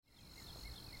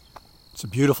It's a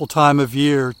beautiful time of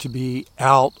year to be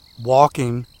out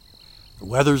walking. The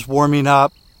weather's warming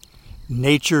up.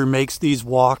 Nature makes these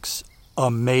walks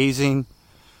amazing.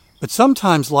 But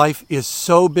sometimes life is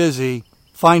so busy,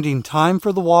 finding time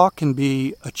for the walk can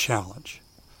be a challenge.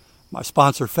 My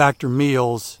sponsor, Factor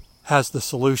Meals, has the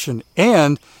solution.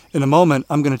 And in a moment,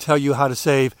 I'm going to tell you how to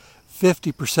save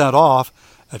 50% off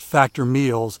at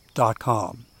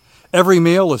factormeals.com. Every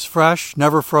meal is fresh,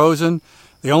 never frozen.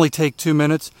 They only take 2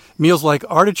 minutes. Meals like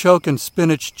artichoke and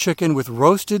spinach chicken with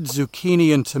roasted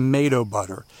zucchini and tomato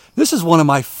butter. This is one of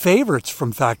my favorites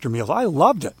from Factor Meals. I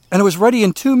loved it. And it was ready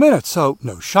in 2 minutes, so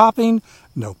no shopping,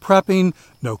 no prepping,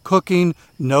 no cooking,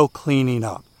 no cleaning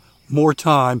up. More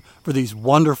time for these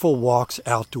wonderful walks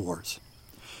outdoors.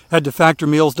 Head to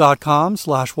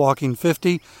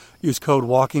factormeals.com/walking50. Use code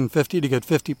WALKING50 to get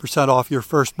 50% off your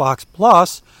first box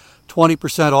plus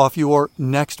 20% off your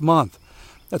next month.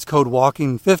 That's code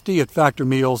WALKING50 at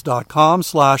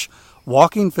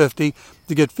factormeals.com/walking50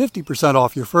 to get 50%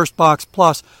 off your first box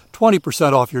plus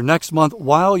 20% off your next month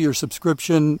while your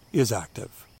subscription is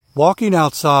active. Walking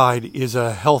outside is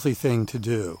a healthy thing to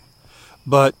do,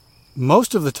 but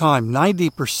most of the time,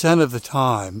 90% of the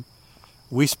time,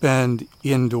 we spend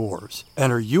indoors.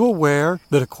 And are you aware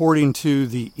that according to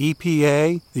the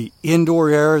EPA, the indoor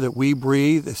air that we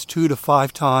breathe is 2 to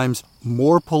 5 times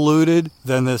more polluted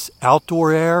than this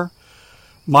outdoor air?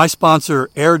 My sponsor,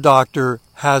 Air Doctor,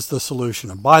 has the solution.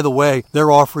 And by the way,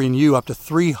 they're offering you up to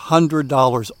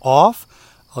 $300 off.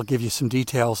 I'll give you some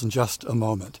details in just a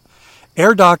moment.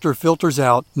 Air Doctor filters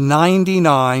out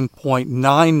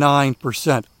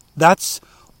 99.99%. That's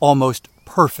almost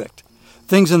perfect.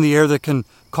 Things in the air that can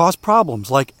cause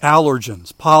problems like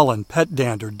allergens, pollen, pet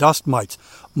dander, dust mites,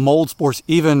 mold spores,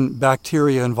 even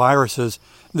bacteria and viruses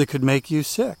that could make you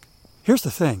sick. Here's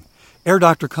the thing. Air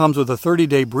Doctor comes with a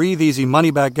 30-day breathe-easy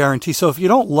money-back guarantee, so if you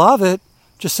don't love it,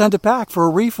 just send it back for a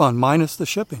refund minus the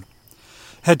shipping.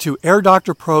 Head to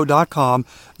airdoctorpro.com,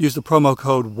 use the promo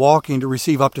code WALKING to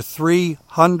receive up to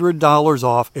 $300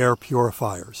 off air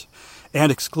purifiers.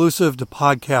 And exclusive to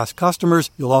podcast customers,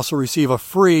 you'll also receive a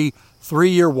free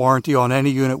 3-year warranty on any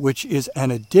unit, which is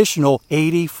an additional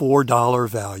 $84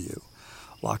 value.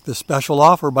 Lock this special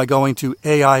offer by going to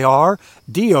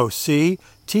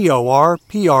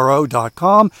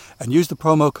airdoctorpro.com and use the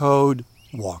promo code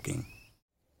WALKING.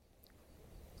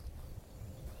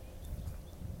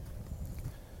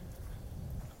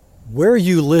 Where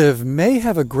you live may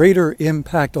have a greater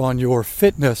impact on your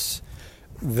fitness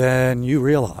than you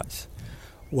realize.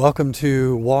 Welcome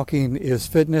to Walking is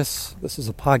Fitness. This is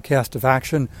a podcast of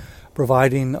action,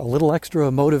 providing a little extra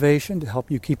motivation to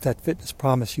help you keep that fitness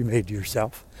promise you made to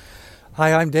yourself.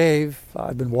 Hi, I'm Dave.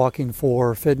 I've been walking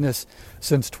for fitness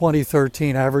since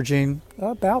 2013, averaging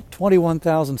about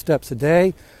 21,000 steps a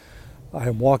day. I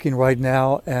am walking right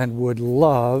now and would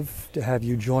love to have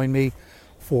you join me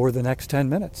for the next 10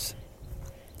 minutes.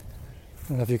 I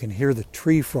don't know if you can hear the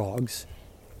tree frogs.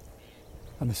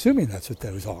 I'm assuming that's what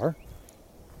those are.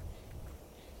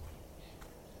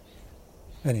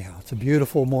 Anyhow, it's a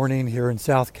beautiful morning here in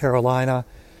South Carolina.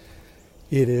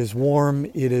 It is warm,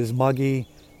 it is muggy,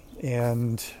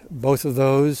 and both of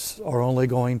those are only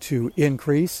going to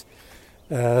increase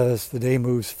as the day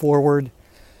moves forward.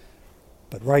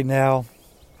 But right now,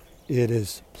 it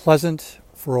is pleasant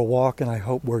for a walk, and I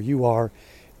hope where you are,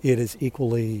 it is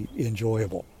equally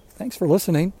enjoyable. Thanks for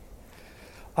listening.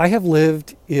 I have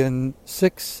lived in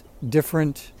 6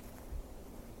 different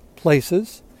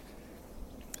places.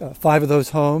 5 of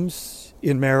those homes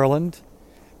in Maryland,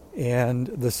 and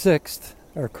the 6th,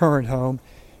 our current home,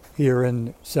 here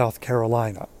in South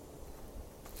Carolina.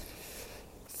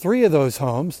 3 of those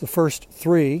homes, the first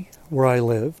 3 where I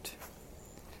lived,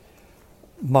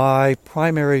 my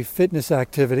primary fitness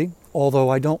activity, although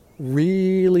I don't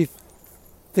really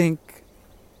think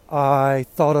I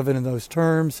thought of it in those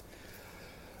terms,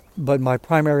 but my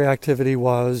primary activity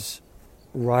was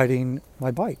riding my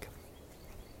bike.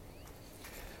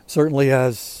 Certainly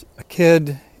as a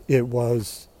kid, it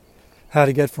was how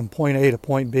to get from point A to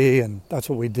point B, and that's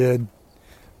what we did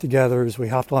together as we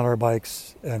hopped on our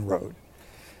bikes and rode.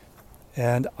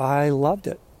 And I loved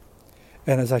it.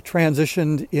 And as I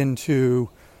transitioned into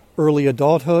early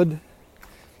adulthood,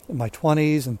 in my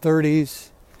 20s and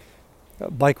 30s,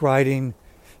 bike riding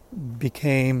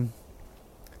became,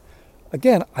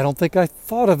 again, I don't think I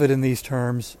thought of it in these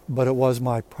terms, but it was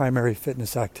my primary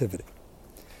fitness activity.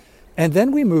 And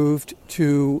then we moved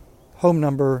to home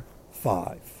number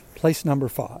 5, place number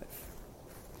 5.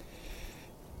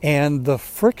 And the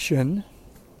friction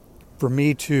for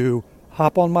me to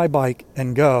hop on my bike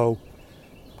and go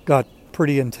got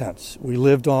pretty intense. We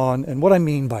lived on, and what I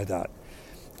mean by that,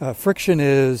 Friction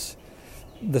is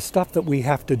the stuff that we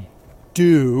have to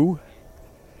do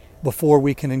before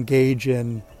we can engage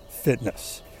in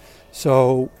fitness.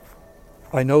 So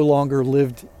I no longer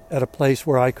lived at a place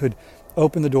where I could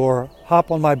open the door, hop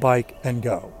on my bike, and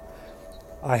go.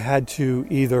 I had to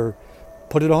either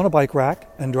put it on a bike rack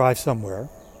and drive somewhere,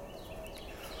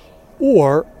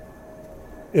 or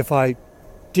if I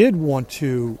did want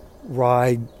to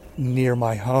ride near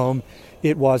my home,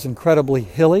 it was incredibly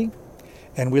hilly,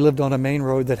 and we lived on a main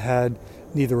road that had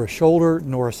neither a shoulder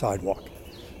nor a sidewalk.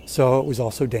 So it was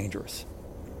also dangerous.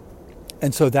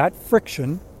 And so that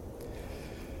friction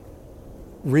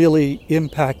really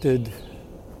impacted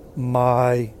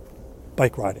my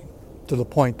bike riding to the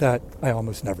point that I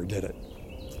almost never did it.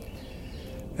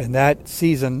 And that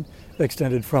season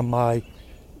extended from my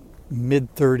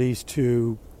mid-30s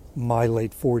to my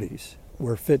late 40s,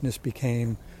 where fitness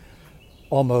became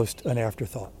almost an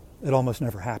afterthought. It almost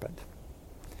never happened.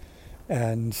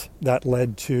 And that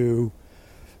led to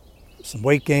some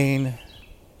weight gain,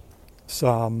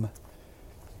 some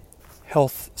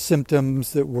health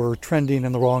symptoms that were trending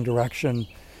in the wrong direction.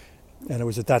 And it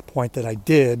was at that point that I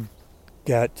did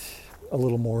get a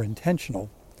little more intentional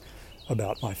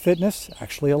about my fitness,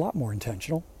 actually a lot more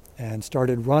intentional, and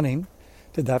started running.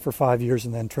 Did that for 5 years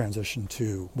and then transitioned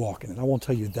to walking. And I won't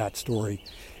tell you that story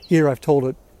here. I've told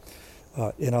it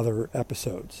in other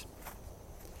episodes.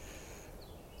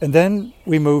 And then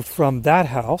we moved from that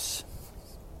house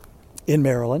in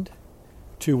Maryland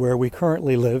to where we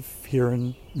currently live here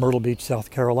in Myrtle Beach, South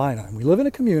Carolina. And we live in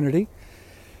a community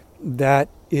that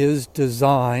is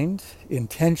designed,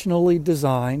 intentionally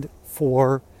designed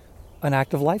for an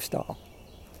active lifestyle.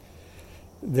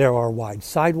 There are wide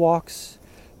sidewalks.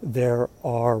 There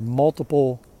are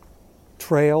multiple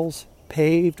trails,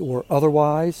 paved or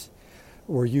otherwise,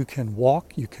 where you can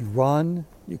walk, you can run,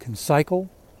 you can cycle.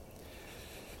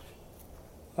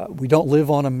 We don't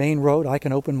live on a main road. I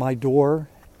can open my door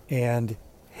and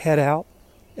head out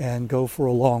and go for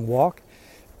a long walk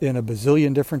in a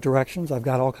bazillion different directions. I've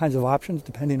got all kinds of options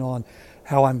depending on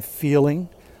how I'm feeling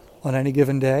on any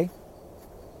given day.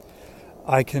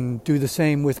 I can do the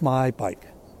same with my bike.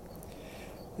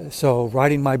 So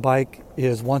riding my bike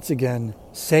is once again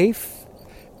safe,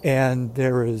 and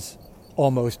there is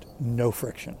almost no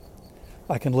friction.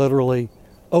 I can literally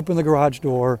open the garage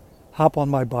door, hop on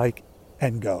my bike,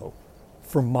 and go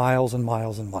for miles and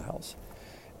miles and miles.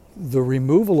 The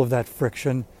removal of that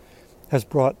friction has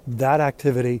brought that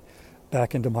activity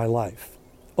back into my life.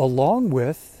 Along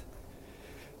with,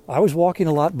 I was walking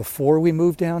a lot before we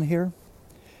moved down here,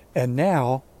 and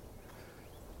now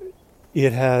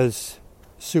it has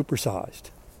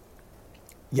supersized.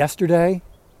 Yesterday,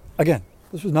 again,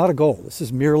 this was not a goal. This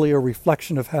is merely a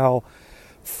reflection of how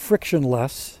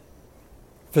frictionless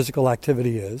physical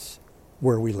activity is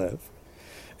where we live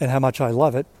and how much I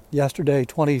love it. Yesterday,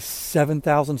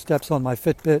 27,000 steps on my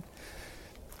Fitbit,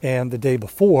 and the day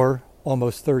before,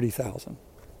 almost 30,000.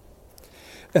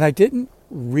 And I didn't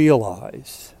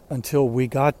realize until we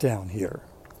got down here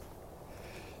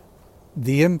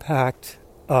the impact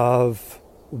of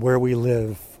where we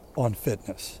live on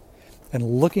fitness.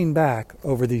 And looking back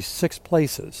over these 6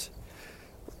 places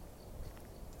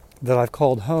that I've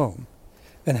called home,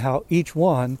 and how each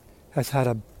one has had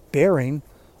a bearing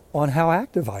on how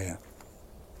active I am.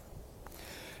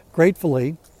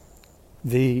 Gratefully,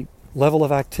 the level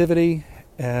of activity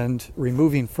and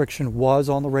removing friction was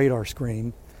on the radar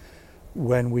screen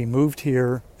when we moved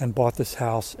here and bought this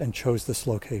house and chose this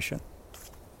location.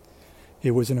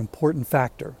 It was an important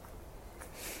factor.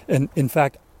 And in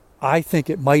fact, I think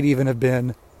it might even have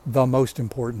been the most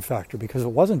important factor, because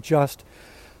it wasn't just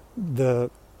the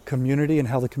community and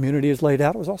how the community is laid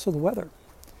out, it was also the weather.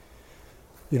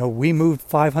 You know, we moved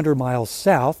 500 miles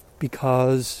south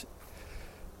because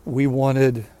we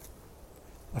wanted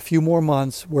a few more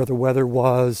months where the weather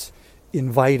was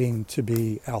inviting to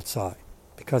be outside,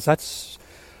 because that's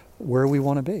where we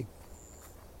want to be.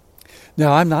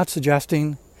 Now, I'm not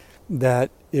suggesting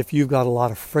that if you've got a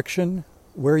lot of friction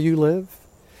where you live,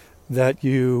 that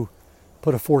you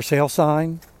put a for sale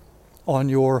sign on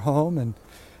your home and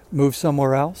move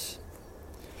somewhere else.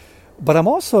 But I'm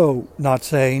also not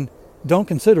saying don't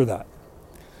consider that,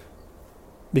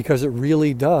 because it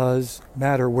really does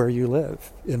matter where you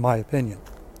live, in my opinion.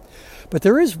 But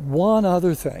there is one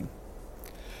other thing.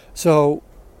 So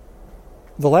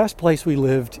the last place we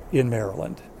lived in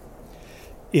Maryland,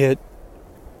 it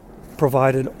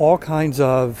provided all kinds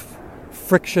of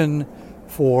friction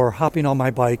for hopping on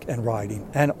my bike and riding,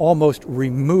 and almost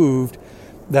removed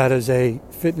that as a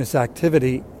fitness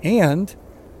activity, and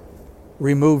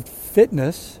removed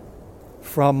fitness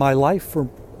from my life for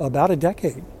about a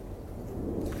decade.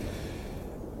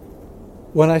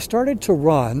 When I started to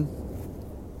run,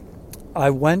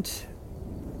 I went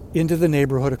into the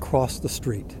neighborhood across the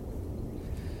street,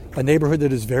 a neighborhood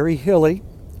that is very hilly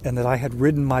and that I had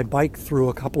ridden my bike through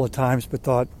a couple of times but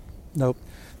thought, nope,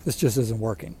 this just isn't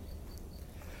working.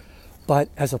 But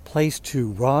as a place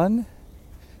to run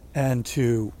and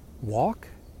to walk,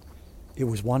 it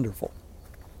was wonderful.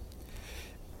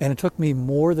 And it took me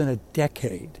more than a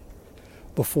decade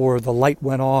before the light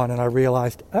went on and I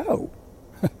realized, oh,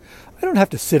 I don't have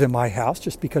to sit in my house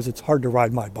just because it's hard to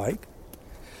ride my bike.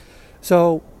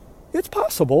 So it's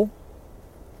possible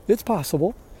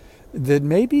that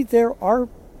maybe there are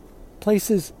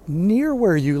places near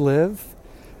where you live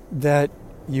that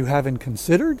you haven't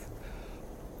considered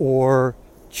or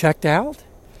checked out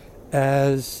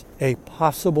as a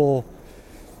possible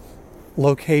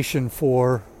location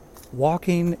for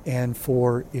walking and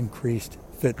for increased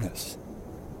fitness.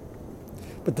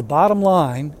 But the bottom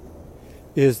line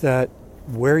is that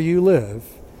where you live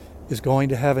is going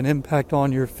to have an impact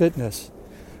on your fitness,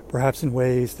 perhaps in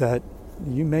ways that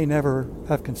you may never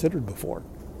have considered before.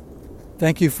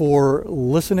 Thank you for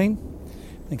listening.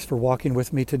 Thanks for walking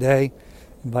with me today.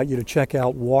 I invite you to check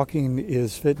out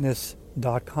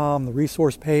walkingisfitness.com, the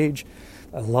resource page.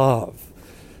 I love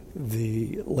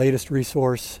the latest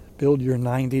resource, Build Your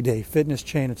 90-Day Fitness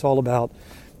Chain. It's all about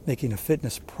making a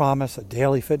fitness promise, a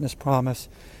daily fitness promise,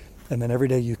 and then every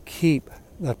day you keep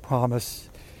that promise.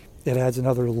 It adds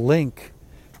another link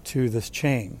to this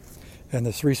chain. And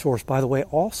this resource, by the way,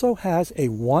 also has a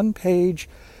one-page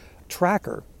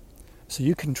tracker. So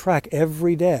you can track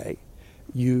every day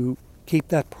you keep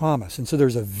that promise. And so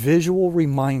there's a visual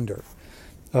reminder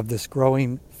of this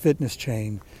growing fitness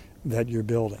chain that you're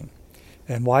building.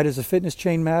 And why does a fitness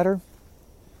chain matter?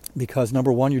 Because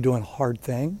number one, you're doing a hard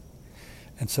thing.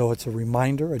 And so it's a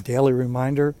reminder, a daily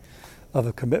reminder of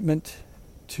a commitment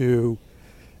to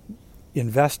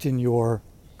invest in your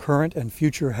current and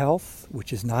future health,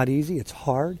 which is not easy. It's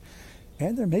hard.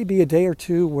 And there may be a day or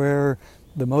two where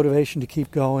the motivation to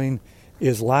keep going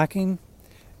is lacking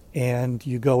and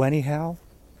you go anyhow.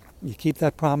 You keep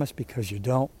that promise because you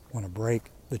don't want to break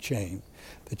the chain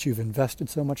that you've invested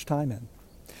so much time in.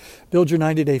 Build Your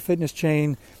 90-Day Fitness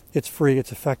Chain. It's free.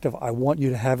 It's effective. I want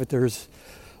you to have it. There's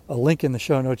a link in the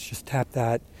show notes. Just tap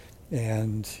that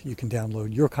and you can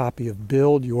download your copy of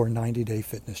Build Your 90-Day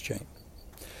Fitness Chain.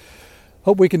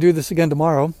 Hope we can do this again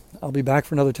tomorrow. I'll be back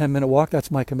for another 10-minute walk.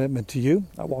 That's my commitment to you.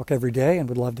 I walk every day and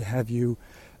would love to have you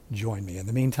join me. In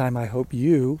the meantime, I hope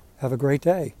you have a great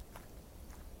day.